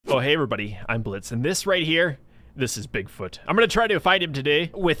Oh, hey everybody, I'm Blitz, and this right here, this is Bigfoot. I'm gonna try to find him today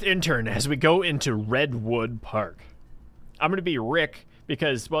with Intern as we go into Redwood Park. I'm gonna be Rick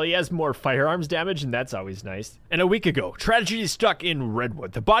because, well, he has more firearms damage, and that's always nice. And a week ago, tragedy struck in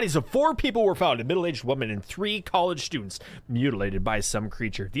Redwood. The bodies of 4 people were found, a middle-aged woman and 3 college students, mutilated by some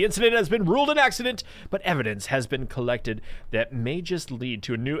creature. The incident has been ruled an accident, but evidence has been collected that may just lead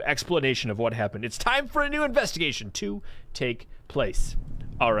to a new explanation of what happened. It's time for a new investigation to take place.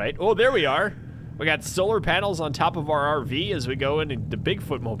 All right, oh, there we are. We got solar panels on top of our RV as we go into the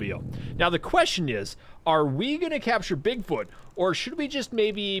Bigfoot mobile. Now the question is, are we gonna capture Bigfoot, or should we just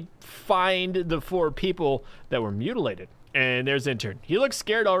maybe find the 4 people that were mutilated? And there's Intern. He looks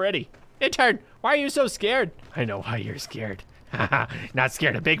scared already. Intern, why are you so scared? I know why you're scared. Not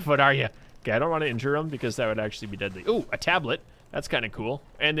scared of Bigfoot, are you? Okay, I don't want to injure him because that would actually be deadly. Ooh, a tablet. That's kind of cool.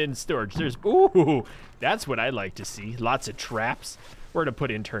 And in storage, there's, ooh, that's what I like to see. Lots of traps. We're gonna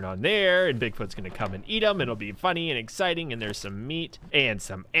put Intern on there, and Bigfoot's gonna come and eat them. It'll be funny and exciting, and there's some meat and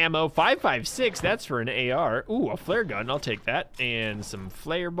some ammo. 5.56, that's for an AR. Ooh, a flare gun, I'll take that. And some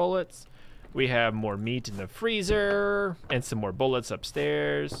flare bullets. We have more meat in the freezer, and some more bullets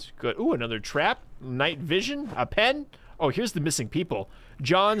upstairs. Good. Ooh, another trap. Night vision, a pen. Oh, here's the missing people.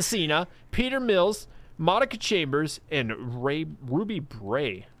 John Cena, Peter Mills, Monica Chambers, and Ruby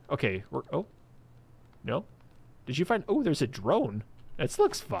Bray. Okay, oh, no. Did you find, oh, there's a drone. This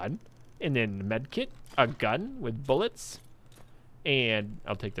looks fun. And then med kit, a gun with bullets. And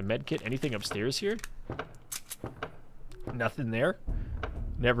I'll take the med kit. Anything upstairs here? Nothing there.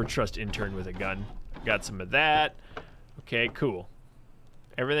 Never trust Intern with a gun. Got some of that. Okay, cool.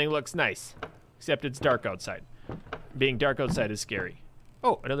 Everything looks nice. Except it's dark outside. Being dark outside is scary.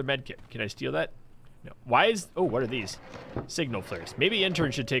 Oh, another med kit. Can I steal that? No. Why is, oh, what are these? Signal flares. Maybe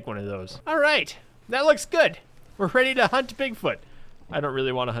Intern should take one of those. All right, that looks good. We're ready to hunt Bigfoot. I don't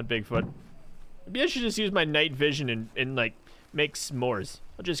really want to hunt Bigfoot. Maybe I should just use my night vision and like make s'mores.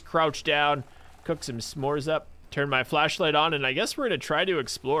 I'll just crouch down, cook some s'mores up, turn my flashlight on, and I guess we're gonna try to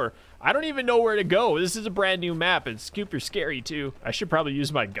explore. I don't even know where to go. This is a brand new map, and super scary too. I should probably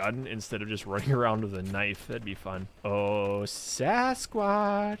use my gun instead of just running around with a knife. That'd be fun. Oh,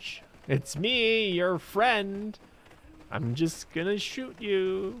 SASQUATCH. It's me, your friend. I'm just gonna shoot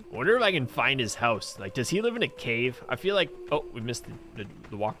you. I wonder if I can find his house. Like, does he live in a cave? I feel like, oh, we missed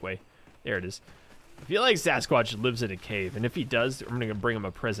the walkway. There it is. I feel like Sasquatch lives in a cave, and if he does, I'm gonna bring him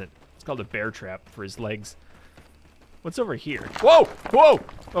a present. It's called a bear trap for his legs. What's over here? Whoa, whoa,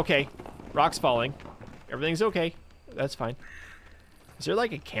 okay. Rocks falling. Everything's okay. That's fine. Is there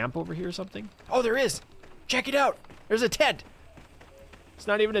like a camp over here or something? Oh, there is. Check it out. There's a tent. It's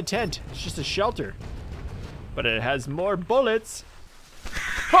not even a tent. It's just a shelter. But it has more bullets.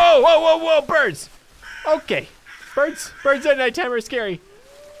 Whoa, whoa, whoa, whoa, birds. Okay, birds at nighttime are scary.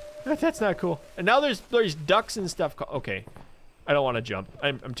 That's not cool. And now there's ducks and stuff. Okay, I don't want to jump.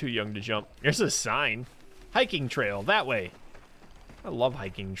 I'm too young to jump. There's a sign. Hiking trail, that way. I love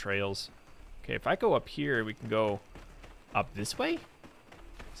hiking trails. Okay, if I go up here, we can go up this way?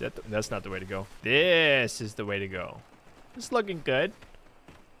 Is that that's not the way to go. This is the way to go. This is looking good.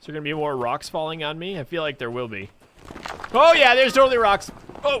 Is there gonna be more rocks falling on me? I feel like there will be. Oh yeah, there's totally rocks.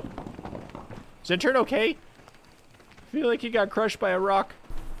 Oh! Is Intern okay? I feel like he got crushed by a rock.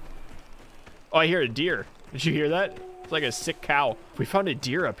 Oh, I hear a deer. Did you hear that? It's like a sick cow. If we found a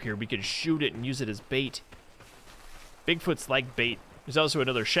deer up here, we could shoot it and use it as bait. Bigfoot's like bait. There's also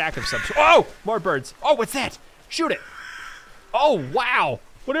another shack of some sort. Oh! More birds. Oh, what's that? Shoot it. Oh, wow.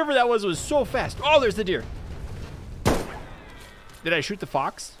 Whatever that was so fast. Oh, there's the deer. Did I shoot the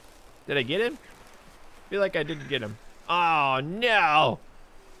fox? Did I get him? I feel like I didn't get him. Oh, no.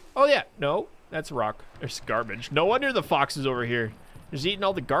 Oh, yeah. No, that's a rock. There's garbage. No wonder the fox is over here. He's eating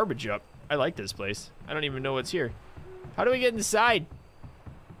all the garbage up. I like this place. I don't even know what's here. How do we get inside?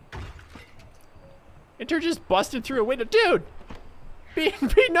 Intern just busted through a window. Dude, be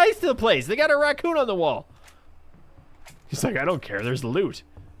nice to the place. They got a raccoon on the wall. He's like, I don't care. There's loot.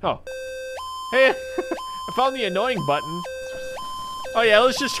 Oh. Hey, I found the annoying button. Oh yeah,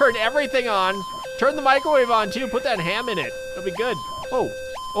 let's just turn everything on. Turn the microwave on too. Put that ham in it. That'll be good. Oh,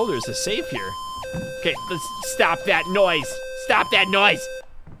 oh, there's a safe here. Okay, let's stop that noise. Stop that noise.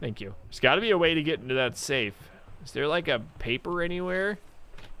 Thank you. There's gotta be a way to get into that safe. Is there like a paper anywhere?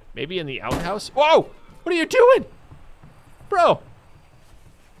 Maybe in the outhouse? Whoa, what are you doing? Bro,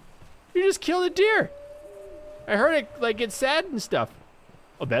 you just killed a deer. I heard it like get sad and stuff.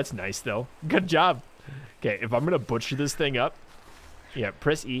 Oh, that's nice though. Good job. Okay, if I'm gonna butcher this thing up, yeah,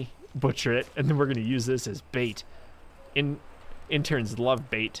 press E, butcher it, and then we're gonna use this as bait. Interns love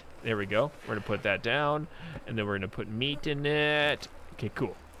bait. There we go. We're gonna put that down, and then we're gonna put meat in it. Okay,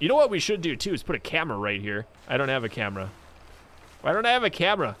 cool. You know what we should do too is put a camera right here. I don't have a camera. Why don't I have a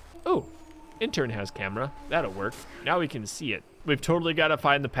camera? Oh, intern has camera. That'll work. Now we can see it. We've totally got to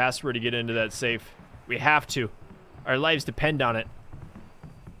find the password to get into that safe. We have to. Our lives depend on it.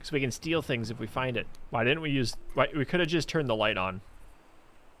 Because we can steal things if we find it. Why didn't we use... we could have just turned the light on.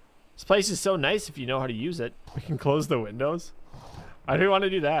 This place is so nice if you know how to use it. We can close the windows. Why do we want to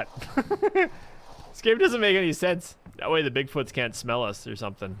do that? This game doesn't make any sense. That way the Bigfoots can't smell us or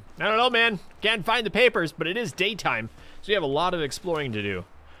something. I don't know, man. Can't find the papers, but it is daytime. So we have a lot of exploring to do.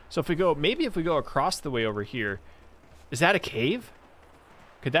 So if we go... maybe if we go across the way over here... is that a cave?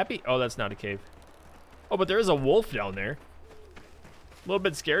 Could that be... oh, that's not a cave. Oh, but there is a wolf down there. A little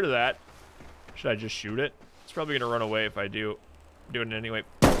bit scared of that. Should I just shoot it? It's probably gonna run away if I do. I'm doing it anyway.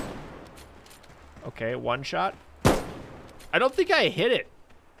 Okay, one shot. I don't think I hit it.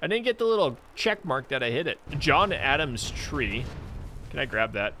 I didn't get the little check mark that I hit it. John Adams tree. Can I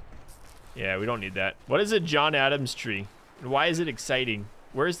grab that? Yeah, we don't need that. What is a John Adams tree? And why is it exciting?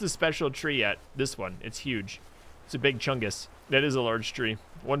 Where's the special tree at? This one. It's huge. It's a big chungus. That is a large tree.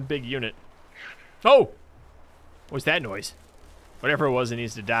 One big unit. Oh! What's that noise? Whatever it was, it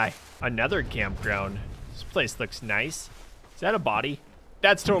needs to die. Another campground. This place looks nice. Is that a body?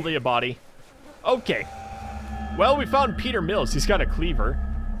 That's totally a body. Okay. Well, we found Peter Mills. He's got a cleaver.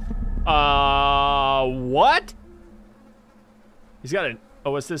 What? He's got a...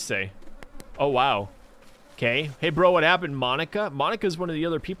 oh, what's this say? Oh, wow. Okay. Hey, bro, what happened, Monica? Monica's one of the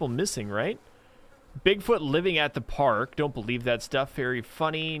other people missing, right? Bigfoot living at the park. Don't believe that stuff. Very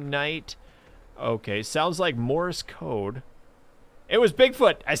funny night. Okay, sounds like Morse code. It was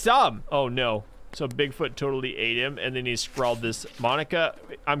Bigfoot. I saw him. Oh, no. So Bigfoot totally ate him, and then he scrawled this. Monica,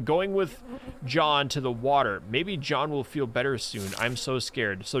 I'm going with John to the water. Maybe John will feel better soon. I'm so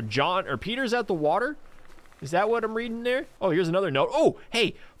scared. So John, or Peter's at the water? Is that what I'm reading there? Oh, here's another note. Oh,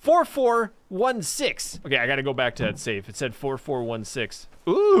 hey, 4416. Okay, I got to go back to that safe. It said 4416.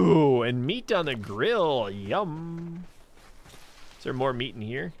 Ooh, and meat on the grill. Yum. Is there more meat in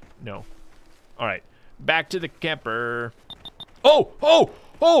here? No. All right, back to the camper. Oh, oh,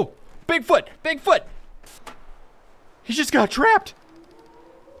 oh, Bigfoot, Bigfoot. He just got trapped.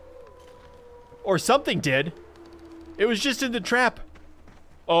 Or something did. It was just in the trap.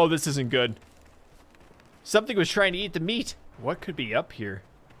 Oh, this isn't good. Something was trying to eat the meat. What could be up here?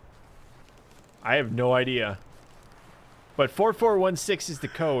 I have no idea. But 4416 is the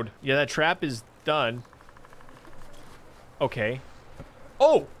code. Yeah, that trap is done. Okay.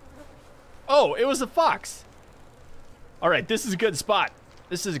 Oh! Oh, it was a fox. All right, this is a good spot.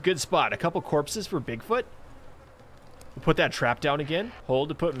 This is a good spot. A couple corpses for Bigfoot. We'll put that trap down again. Hold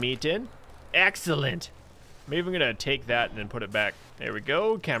to put meat in. Excellent. Maybe I'm gonna take that and then put it back. There we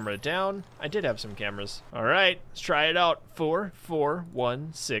go, camera down. I did have some cameras. All right, let's try it out.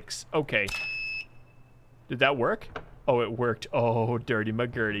 4416, okay. Did that work? Oh, it worked. Oh, dirty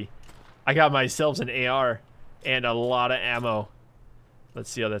McGurdy. I got myself an AR and a lot of ammo. Let's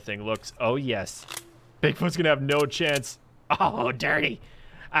see how that thing looks. Oh, yes. Bigfoot's gonna have no chance. Oh, dirty.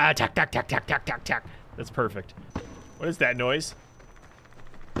 Tack, tack, tack, tack, tack, tack, tack. That's perfect. What is that noise?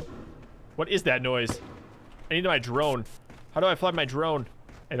 What is that noise? I need my drone. How do I fly my drone?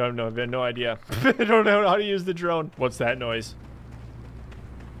 I don't know. I have no idea. I don't know how to use the drone. What's that noise?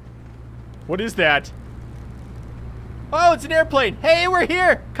 What is that? Oh, it's an airplane. Hey, we're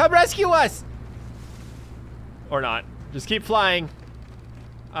here. Come rescue us. Or not. Just keep flying.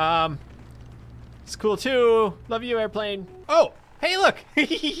 It's cool too. Love you, airplane. Oh, hey, look.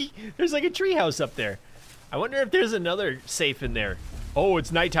 There's like a treehouse up there. I wonder if there's another safe in there. Oh,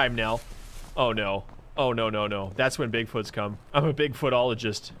 it's nighttime now. Oh, no. Oh, no, no, no. That's when Bigfoots come. I'm a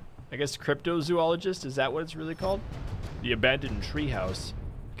Bigfootologist. I guess cryptozoologist? Is that what it's really called? The abandoned treehouse.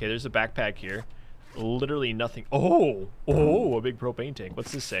 Okay, there's a backpack here. Literally nothing. Oh, oh, a big propane tank.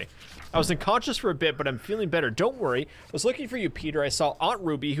 What's this say? I was unconscious for a bit, but I'm feeling better. Don't worry. I was looking for you, Peter. I saw Aunt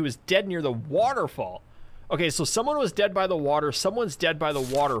Ruby, who was dead near the waterfall. Okay, so someone was dead by the water. Someone's dead by the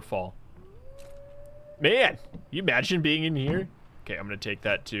waterfall. Man, you imagine being in here? Okay, I'm gonna take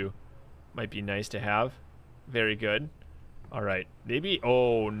that too. Might be nice to have. Very good. All right, maybe.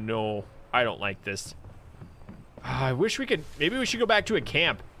 Oh no, I don't like this. I wish we could. Maybe we should go back to a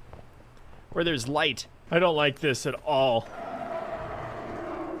camp where there's light. I don't like this at all.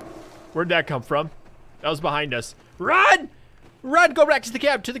 Where'd that come from? That was behind us. Run! Run! Go back to the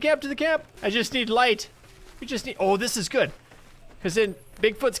camp, to the camp, to the camp. I just need light. We just need, oh, this is good. Because then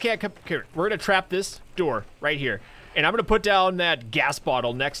Bigfoots can't come, here, we're gonna trap this door right here. And I'm gonna put down that gas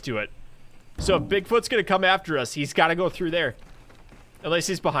bottle next to it. So if Bigfoot's gonna come after us, he's gotta go through there. Unless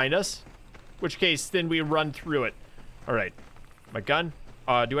he's behind us. In which case, then we run through it. All right, my gun.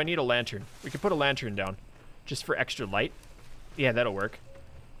 Do I need a lantern? We could put a lantern down just for extra light. Yeah, that'll work.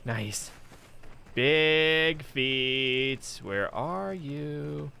 Nice. Big feet, where are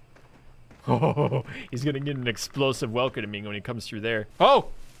you? Oh, he's gonna get an explosive welcoming when he comes through there. Oh,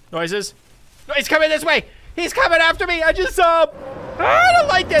 noises. No, he's coming this way. He's coming after me. I just saw him. I don't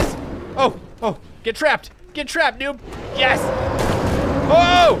like this. Oh, oh, get trapped. Get trapped, noob. Yes.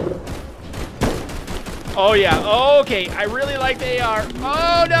 Oh. Oh, yeah. Okay, I really like the AR.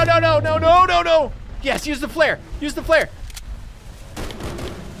 Oh, no, no, no, no, no, no, no. Yes, use the flare. Use the flare.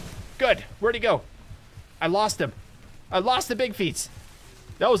 Good. Where'd he go? I lost him. I lost the big feets.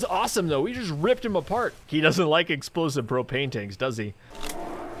 That was awesome, though. We just ripped him apart. He doesn't like explosive propane tanks, does he?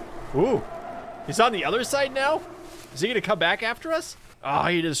 Ooh. He's on the other side now? Is he gonna come back after us? Oh,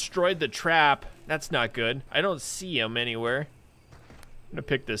 he destroyed the trap. That's not good. I don't see him anywhere. I'm gonna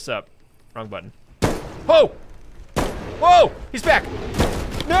pick this up. Wrong button. Whoa! Whoa! He's back!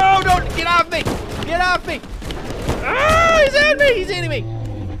 No, don't! Get off me! Get off me! Ah! He's at me! He's eating me!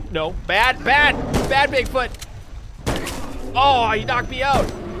 No. Bad, bad! Bad Bigfoot! Oh, he knocked me out!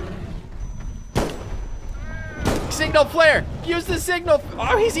 Signal flare! Use the signal!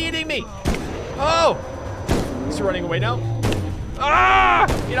 Oh, he's eating me! Oh! He's running away now. Ah!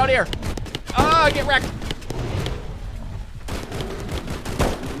 Get out of here! Ah! Get wrecked!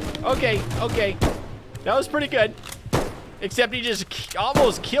 Okay, okay. That was pretty good. Except he just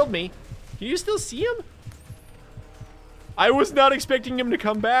almost killed me. Do you still see him? I was not expecting him to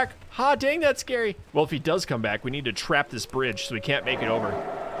come back. Ha, dang, that's scary. Well, if he does come back, we need to trap this bridge so we can't make it over.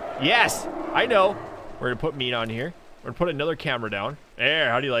 Yes, I know. We're gonna put meat on here. We're gonna put another camera down.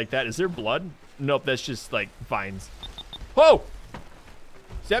 There, how do you like that? Is there blood? Nope, that's just like vines. Whoa!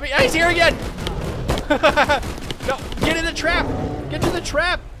 Is that me? Oh, he's here again! No, get in the trap! Get to the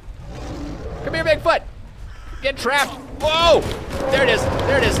trap! Come here, Bigfoot! Get trapped! Whoa! There it is,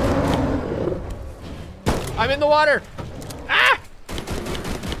 there it is. I'm in the water! Ah!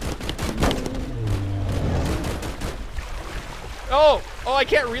 Oh, oh, I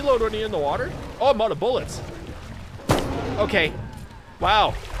can't reload when you're in the water? Oh, I'm out of bullets. Okay.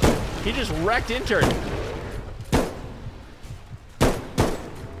 Wow. He just wrecked Intern.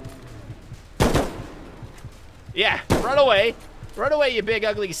 Yeah, run away. Run away, you big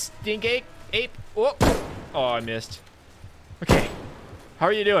ugly stink ape. Whoop. Oh, I missed. Okay. How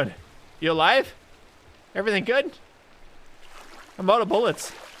are you doing? You alive? Everything good? I'm out of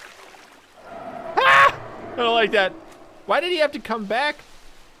bullets. Ah! I don't like that. Why did he have to come back?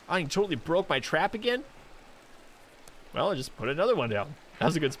 Oh, he totally broke my trap again? Well, I just put another one down. That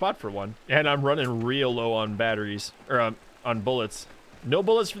was a good spot for one. And I'm running real low on batteries, or on bullets. No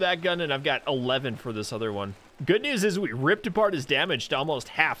bullets for that gun, and I've got 11 for this other one. Good news is we ripped apart his damage to almost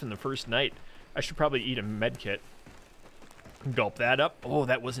half in the first night. I should probably eat a med kit. Gulp that up. Oh,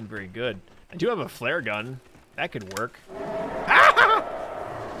 that wasn't very good. I do have a flare gun. That could work. Ah!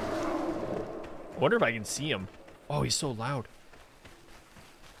 I wonder if I can see him. Oh, he's so loud.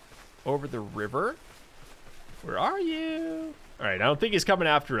 Over the river? Where are you? All right, I don't think he's coming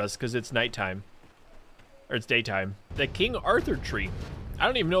after us because it's nighttime. Or it's daytime. The King Arthur tree. I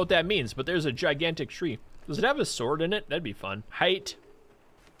don't even know what that means, but there's a gigantic tree. Does it have a sword in it? That'd be fun. Height,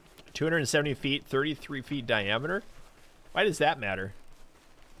 270 feet, 33 feet diameter. Why does that matter?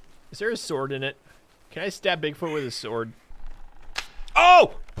 Is there a sword in it? Can I stab Bigfoot with a sword?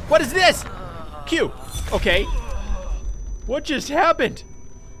 Oh! What is this? Q. Okay. What just happened?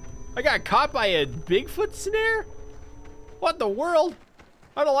 I got caught by a Bigfoot snare? What the world?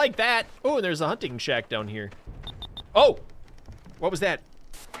 I don't like that. Oh, and there's a hunting shack down here. Oh! What was that?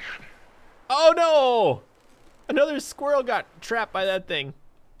 Oh no! Another squirrel got trapped by that thing.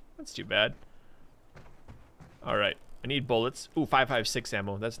 That's too bad. All right, I need bullets. Ooh, 5.56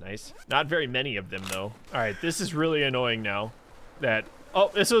 ammo, that's nice. Not very many of them though. All right, this is really annoying now. That, oh,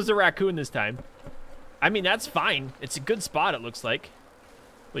 this was the raccoon this time. I mean, that's fine. It's a good spot, it looks like.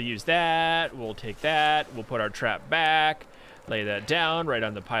 We'll use that, we'll take that, we'll put our trap back, lay that down right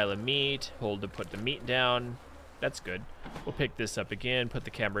on the pile of meat, hold to put the meat down. That's good. We'll pick this up again, put the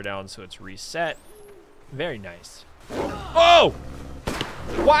camera down so it's reset. Very nice. Oh!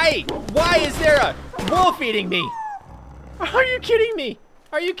 Why? Why is there a wolf eating me? Are you kidding me?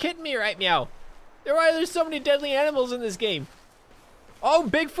 Are you kidding me right meow? Why are there so many deadly animals in this game? Oh,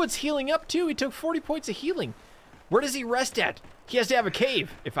 Bigfoot's healing up too. He took 40 points of healing. Where does he rest at? He has to have a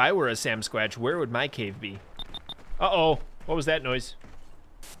cave. If I were a SASQUATCH, where would my cave be? Uh-oh. What was that noise?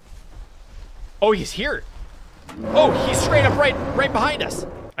 Oh, he's here. Oh, he's straight up right behind us.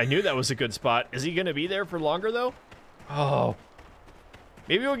 I knew that was a good spot. Is he gonna be there for longer though? Oh.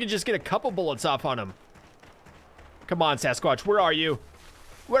 Maybe we can just get a couple bullets off on him. Come on, Sasquatch, where are you?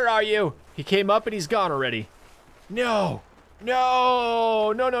 Where are you? He came up and he's gone already. No.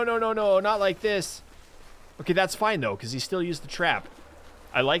 No. No, no, no, no, no. Not like this. Okay, that's fine, though, because he still used the trap.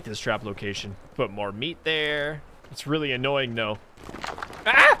 I like this trap location. Put more meat there. It's really annoying, though.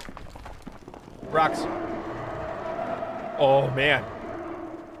 Ah! Rocks. Oh, man.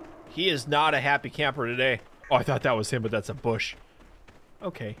 He is not a happy camper today. Oh, I thought that was him, but that's a bush.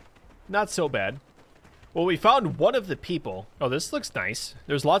 Okay. Not so bad. Well, we found one of the people. Oh, this looks nice.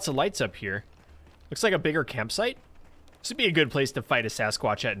 There's lots of lights up here. Looks like a bigger campsite. This would be a good place to fight a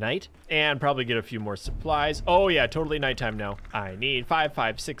Sasquatch at night. And probably get a few more supplies. Oh, yeah, totally nighttime now. I need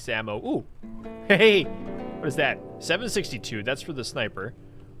 5.56 ammo. Ooh. Hey, what is that? 762. That's for the sniper.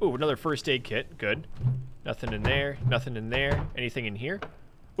 Ooh, another first aid kit. Good. Nothing in there. Nothing in there. Anything in here?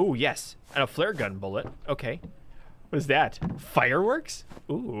 Ooh, yes. And a flare gun bullet. Okay. What is that? Fireworks?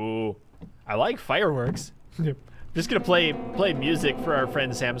 Ooh. I like fireworks. I'm just gonna play music for our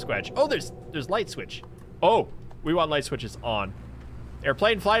friend SASQUATCH. Oh, there's light switch. Oh, we want light switches on.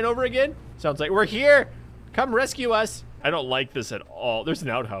 Airplane flying over again? Sounds like we're here. Come rescue us. I don't like this at all. There's an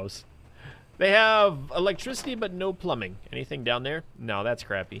outhouse. They have electricity but no plumbing. Anything down there? No, that's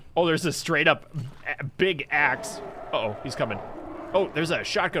crappy. Oh, there's a straight up big axe. Uh-oh, he's coming. Oh, there's a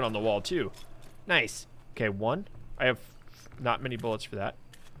shotgun on the wall too. Nice. Okay, one. I have not many bullets for that.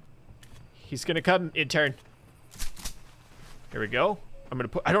 He's gonna come, intern. Here we go.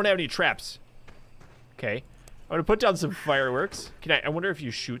 I don't have any traps. Okay. I'm gonna put down some fireworks. I wonder if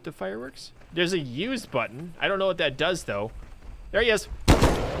you shoot the fireworks? There's a use button. I don't know what that does though. There he is.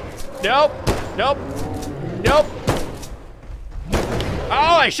 Nope. Nope. Nope.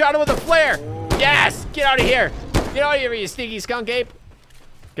 Oh, I shot him with a flare. Yes, get out of here. Get out of here, you sneaky skunk ape.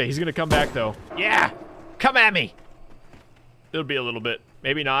 Okay, he's gonna come back though. Yeah, come at me. It'll be a little bit,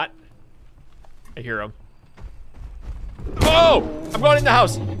 maybe not. I hear him. Oh, I'm going in the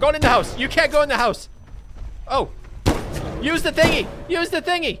house. I'm going in the house. You can't go in the house. Oh, use the thingy. Use the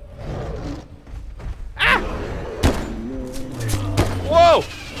thingy. Ah. Whoa.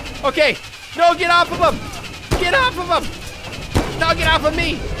 Okay. No, get off of him. Get off of him. No, get off of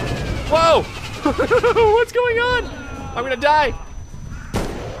me. Whoa. What's going on? I'm gonna die.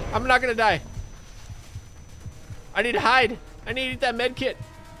 I'm not gonna die. I need to hide. I need to eat that med kit.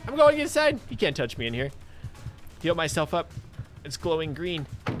 I'm going inside. You can't touch me in here. Heal myself up. It's glowing green.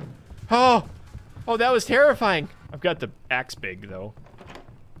 Oh, oh, that was terrifying. I've got the axe big though.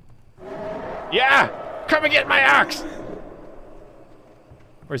 Yeah, come and get my axe.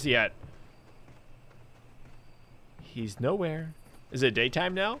 Where's he at? He's nowhere. Is it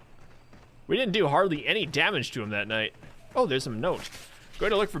daytime now? We didn't do hardly any damage to him that night. Oh, there's some note.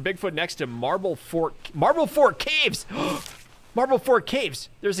 Going to look for Bigfoot next to Marble Fort Caves. Marble Fort Caves.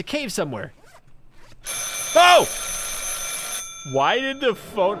 There's a cave somewhere. Oh! Why did the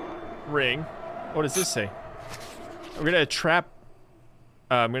phone ring? What does this say? I'm gonna trap.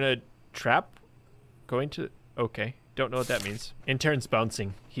 Going to. Okay. Don't know what that means. Intern's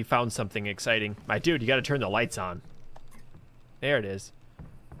bouncing. He found something exciting. My dude, you gotta turn the lights on. There it is.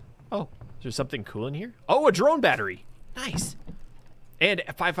 Oh, is there something cool in here? Oh, a drone battery. Nice. And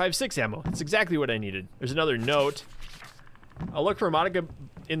 5.56 ammo. That's exactly what I needed. There's another note. I'll look for Monica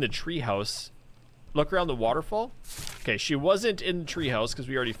in the treehouse. Look around the waterfall. Okay, she wasn't in the treehouse because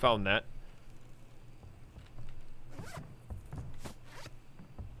we already found that.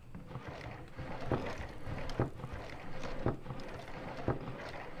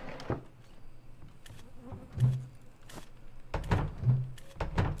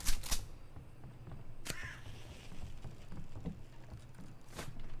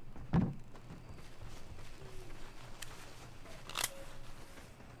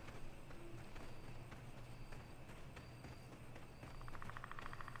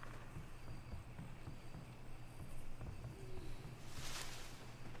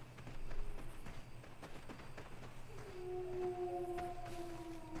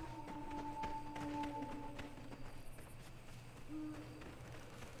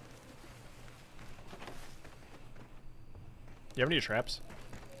 You have any traps?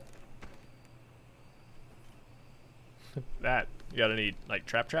 That. You got any, like,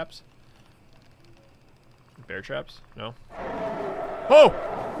 traps? Bear traps? No? Oh!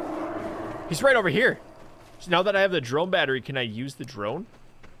 He's right over here. So now that I have the drone battery, can I use the drone?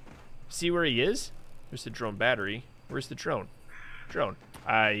 See where he is? There's the drone battery. Where's the drone? Drone.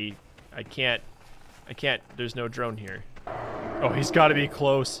 I can't. There's no drone here. Oh, he's got to be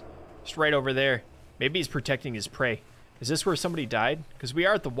close. Just right over there. Maybe he's protecting his prey. Is this where somebody died? Because we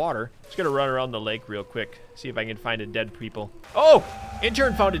are at the water. Just gonna run around the lake real quick. See if I can find a dead people. Oh!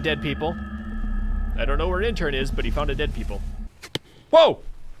 Intern found a dead people. I don't know where Intern is, but he found a dead people. Whoa!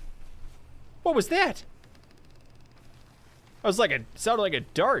 What was that? I was like sounded like a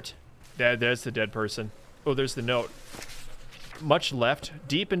dart. There's the dead person. Oh, there's the note. Much left,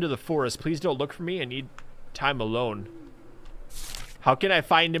 deep into the forest. Please don't look for me. I need time alone. How can I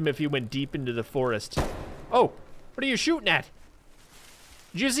find him if he went deep into the forest? Oh, what are you shooting at?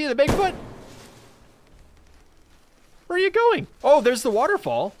 Did you see the Bigfoot? Where are you going? Oh, there's the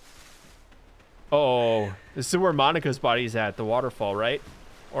waterfall. Oh, this is where Monica's body's at, the waterfall, right?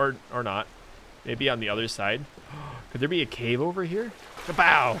 Or not. Maybe on the other side. Could there be a cave over here?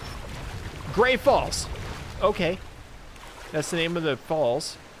 Kabow! Gray Falls. Okay. That's the name of the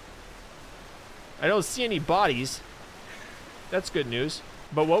falls. I don't see any bodies. That's good news.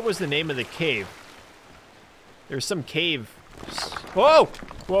 But what was the name of the cave? There's some cave. Whoa!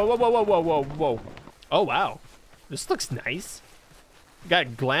 Whoa, whoa, whoa, whoa, whoa, whoa, whoa. Oh, wow. This looks nice.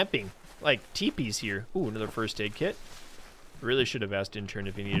 Got glamping. Like teepees here. Ooh, another first aid kit. Really should have asked Intern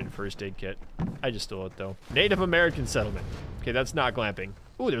if he needed a first aid kit. I just stole it, though. Native American settlement. Okay, that's not glamping.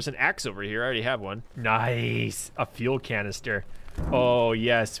 Ooh, there's an axe over here. I already have one. Nice. A fuel canister. Oh,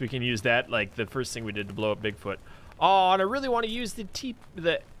 yes. We can use that like the first thing we did to blow up Bigfoot. Oh, and I really want to use the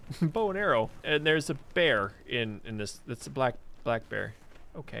bow and arrow. And there's a bear in this. That's a black bear.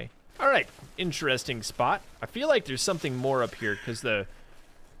 Okay. All right. Interesting spot. I feel like there's something more up here because the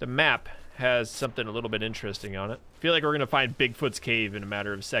map has something a little bit interesting on it. I feel like we're going to find Bigfoot's cave in a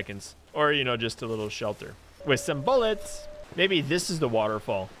matter of seconds. Or, you know, just a little shelter. With some bullets. Maybe this is the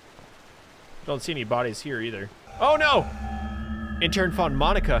waterfall. Don't see any bodies here either. Oh, no! Intern found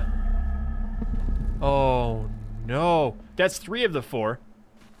Monica. Oh, no. That's 3 of the 4.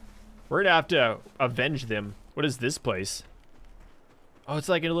 We're going to have to avenge them. What is this place? Oh, it's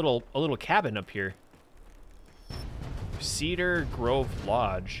like a little cabin up here. Cedar Grove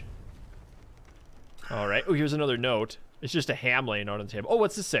Lodge. All right. Oh, here's another note. It's just a ham laying out on the table. Oh,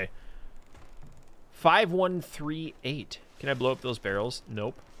 what's this say? 5138. Can I blow up those barrels?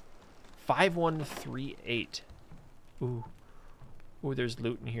 Nope. 5138. Ooh. Ooh, there's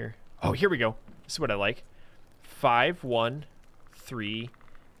loot in here. Oh, here we go. This is what I like.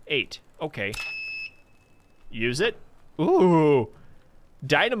 5138. Okay. Use it. Ooh.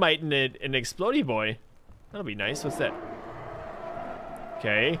 Dynamite and an explodey boy. That'll be nice. What's that?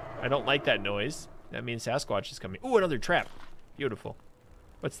 Okay. I don't like that noise. That means Sasquatch is coming. Ooh, another trap. Beautiful.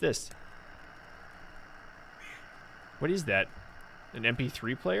 What's this? What is that? An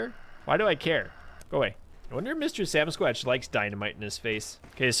MP3 player? Why do I care? Go away. I wonder if Mr. SASQUATCH likes dynamite in his face.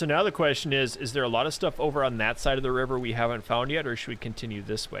 Okay, so now the question is there a lot of stuff over on that side of the river we haven't found yet, or should we continue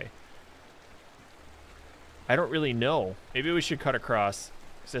this way? I don't really know. Maybe we should cut across,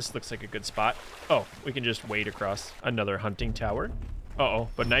 because this looks like a good spot. Oh, we can just wade across. Another hunting tower. Uh-oh,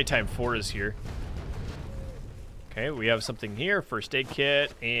 but nighttime 4 is here. Okay, we have something here. First aid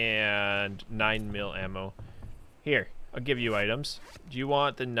kit and 9mm ammo. Here, I'll give you items. Do you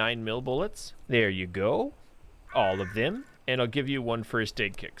want the 9mm bullets? There you go. All of them. And I'll give you 1 first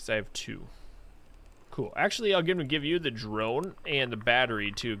aid kit, because I have 2. Cool. Actually, I'll give you the drone and the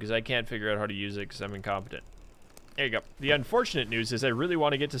battery, too, because I can't figure out how to use it because I'm incompetent. There you go. The unfortunate news is I really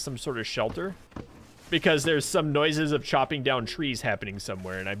want to get to some sort of shelter, because there's some noises of chopping down trees happening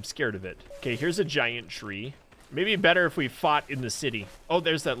somewhere, and I'm scared of it. Okay, here's a giant tree. Maybe better if we fought in the city. Oh,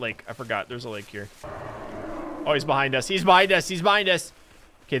 there's that lake. I forgot. There's a lake here. Oh, he's behind us. He's behind us. He's behind us.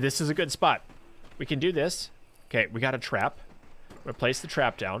 Okay, this is a good spot. We can do this. Okay, we got a trap. I'm gonna place the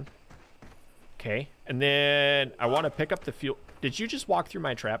trap down. Okay, and then I want to pick up the fuel. Did you just walk through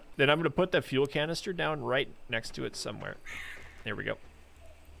my trap? Then I'm gonna put the fuel canister down right next to it somewhere. There we go.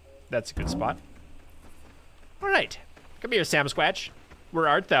 That's a good spot. All right, come here, SASQUATCH. Where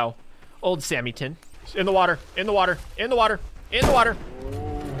art thou, old Sammyton? In the water. In the water. In the water. In the water.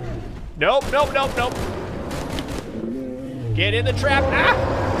 Nope. Nope. Nope. Nope. Get in the trap.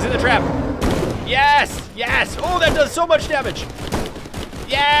 Ah! He's in the trap. Yes. Yes. Oh, that does so much damage.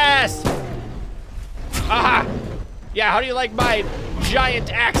 Yes. Aha. Yeah, how do you like my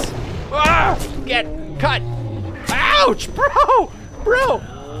giant axe? Ah! Get cut. Ouch, bro. Bro.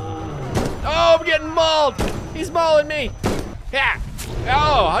 Oh, I'm getting mauled. He's mauling me. Yeah.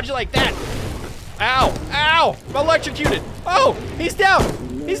 Oh, how'd you like that? Ow. Ow. I'm electrocuted. Oh, he's down.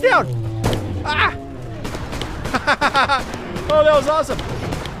 He's down. Ah. Oh, that was awesome.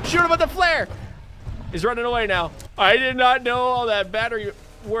 Shoot him with the flare. He's running away now. I did not know how that battery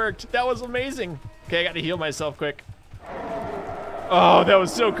worked. That was amazing. Okay, I got to heal myself quick. Oh, that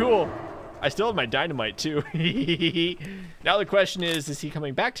was so cool. I still have my dynamite too. Now the question is he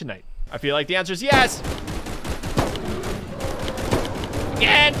coming back tonight? I feel like the answer is yes.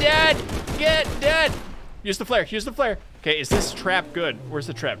 Get dead. Get dead. Use the flare. Use the flare. Okay, is this trap good? Where's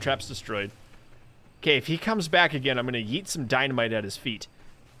the trap? Trap's destroyed. Okay, if he comes back again, I'm gonna yeet some dynamite at his feet.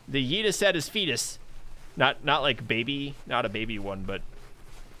 The yeetus at his fetus. Not like baby, not a baby one, but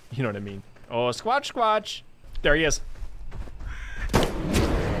you know what I mean. Oh, squatch, squatch. There he is.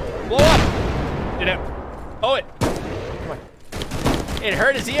 Blow up! Did it? Oh, it. Come on. It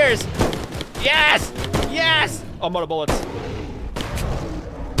hurt his ears. Yes! Yes! Oh, I'm out of bullets.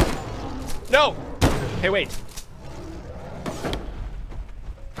 No! Hey, wait.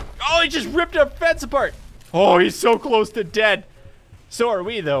 Oh, he just ripped a fence apart. Oh, he's so close to dead. So are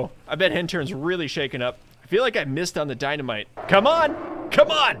we, though. I bet Intern's really shaken up. I feel like I missed on the dynamite. Come on! Come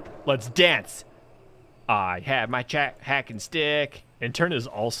on! Let's dance. I have my hacking stick. Intern is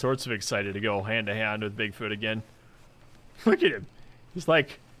all sorts of excited to go hand to hand with Bigfoot again. Look at him. He's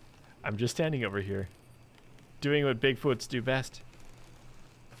like, I'm just standing over here, doing what Bigfoots do best.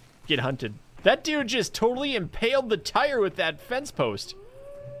 Get hunted. That dude just totally impaled the tire with that fence post.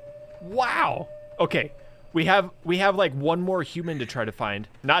 Wow. Okay, we have like one more human to try to find.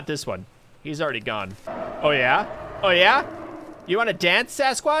 Not this one. He's already gone. Oh yeah? Oh yeah? You want to dance,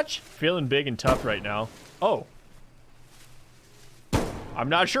 Sasquatch? Feeling big and tough right now. Oh. I'm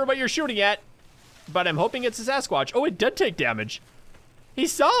not sure what you're shooting at, but I'm hoping it's a Sasquatch. Oh, it did take damage. He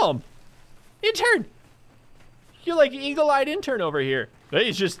saw him. Intern. You're like eagle-eyed Intern over here.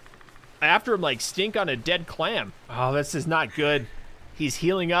 He's just after him like stink on a dead clam. Oh, this is not good. He's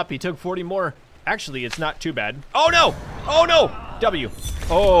healing up. He took 40 more. Actually, it's not too bad. Oh no! Oh no! W.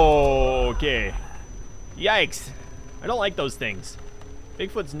 Oh, okay. Yikes. I don't like those things.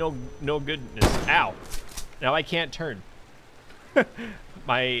 Bigfoot's no goodness. Ow. Now I can't turn.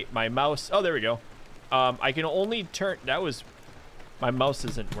 my mouse. Oh, there we go. I can only turn. That was. My mouse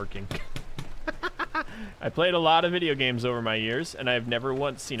isn't working. I played a lot of video games over my years, and I've never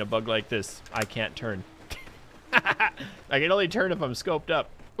once seen a bug like this. I can't turn. I can only turn if I'm scoped up.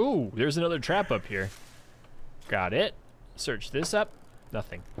 Ooh, there's another trap up here. Got it. Search this up.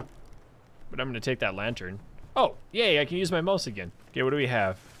 Nothing. But I'm gonna take that lantern. Oh, yay, I can use my mouse again. Okay, what do we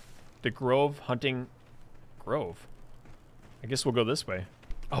have? The Grove hunting Grove. I guess we'll go this way.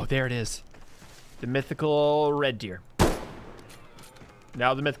 Oh, there it is. The mythical red deer.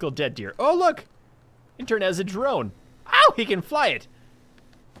 Now the mythical dead deer. Oh, look! Intern has a drone. Ow, he can fly it.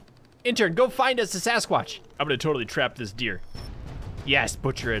 Intern, go find us a Sasquatch. I'm gonna totally trap this deer. Yes,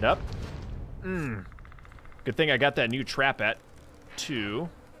 butcher it up. Good thing I got that new trap at 2.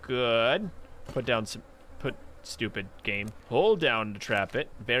 Good. Put down some, stupid game. Hold down to trap it.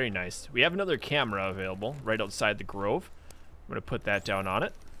 Very nice. We have another camera available right outside the grove. I'm gonna put that down on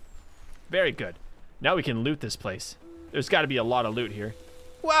it. Very good. Now we can loot this place. There's gotta be a lot of loot here.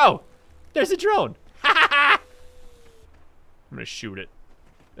 Whoa! There's a drone! Ha ha ha! I'm gonna shoot it.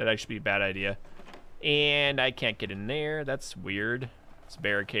 That'd actually be a bad idea. And I can't get in there. That's weird. It's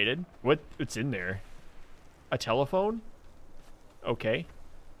barricaded. What's in there? A telephone? Okay.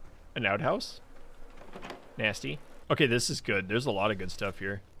 An outhouse? Nasty. Okay, this is good. There's a lot of good stuff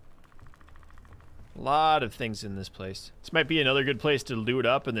here. A lot of things in this place. This might be another good place to loot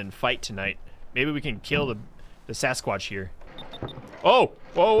up and then fight tonight. Maybe we can kill the Sasquatch here. Oh!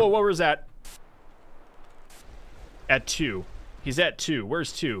 Whoa, whoa, where was that? At 2. He's at 2.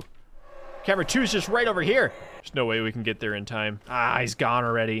 Where's 2? Camera 2 is just right over here. There's no way we can get there in time. Ah, he's gone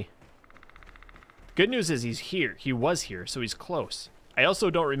already. Good news is he's here. He was here, so he's close. I also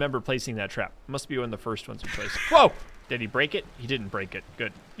don't remember placing that trap. Must be one of the first ones we placed. Whoa! Did he break it? He didn't break it.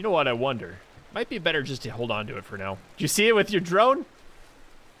 Good. You know what? I wonder. Might be better just to hold on to it for now. Did you see it with your drone?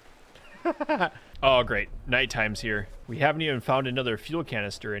 Oh, great. Nighttime's here. We haven't even found another fuel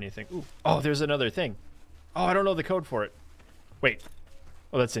canister or anything. Ooh. Oh, there's another thing. Oh, I don't know the code for it. Wait.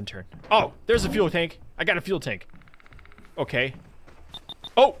 Oh, that's Intern. Oh, there's a fuel tank. I got a fuel tank. Okay.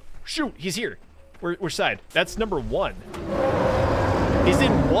 Oh, shoot. He's here. Which side? That's number 1. He's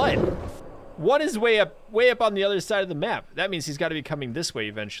in 1. 1 is way up on the other side of the map. That means he's got to be coming this way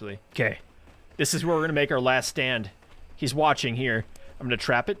eventually. Okay. This is where we're going to make our last stand. He's watching here. I'm going to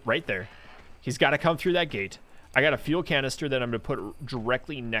trap it right there. He's got to come through that gate. I got a fuel canister that I'm going to put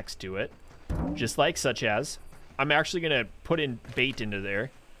directly next to it. Just like such as. I'm actually going to put in bait into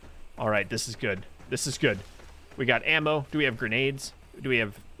there. All right, this is good. This is good. We got ammo. Do we have grenades? Do we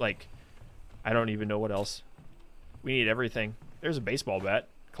have, like, I don't even know what else. We need everything. There's a baseball bat.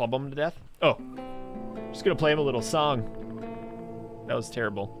 Club him to death. Oh. Just going to play him a little song. That was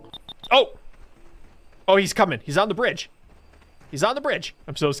terrible. Oh! Oh, he's coming. He's on the bridge. He's on the bridge.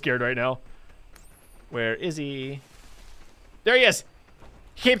 I'm so scared right now. Where is he? There he is.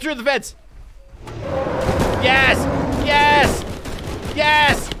 He came through the fence. Yes! Yes!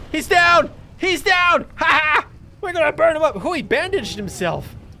 Yes! He's down! He's down! Ha ha! We're gonna burn him up. Oh, he bandaged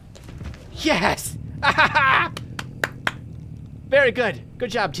himself. Yes! Very good.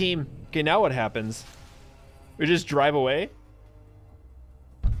 Good job, team. Okay, now what happens? We just drive away?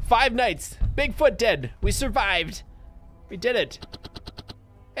 5 nights. Bigfoot dead. We survived. We did it.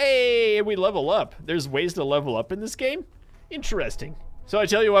 Hey, we level up. There's ways to level up in this game? Interesting. So I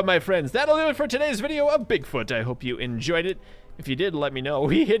tell you what, my friends, that'll do it for today's video of Bigfoot. I hope you enjoyed it. If you did, let me know.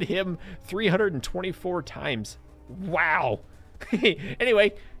 We hit him 324 times. Wow.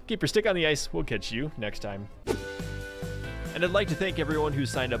 Anyway, keep your stick on the ice. We'll catch you next time. And I'd like to thank everyone who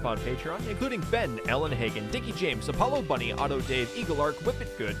signed up on Patreon, including Ben, Ellen Hagen, Dickie James, Apollo Bunny, Otto Dave, Eagle Arc, Whip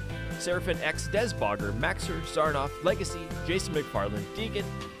It Good, Seraphin X, Desbogger, Maxer, Zarnoff, Legacy, Jason McFarland, Deegan,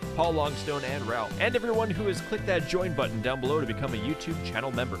 Paul Longstone, and Ralph. And everyone who has clicked that join button down below to become a YouTube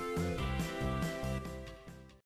channel member.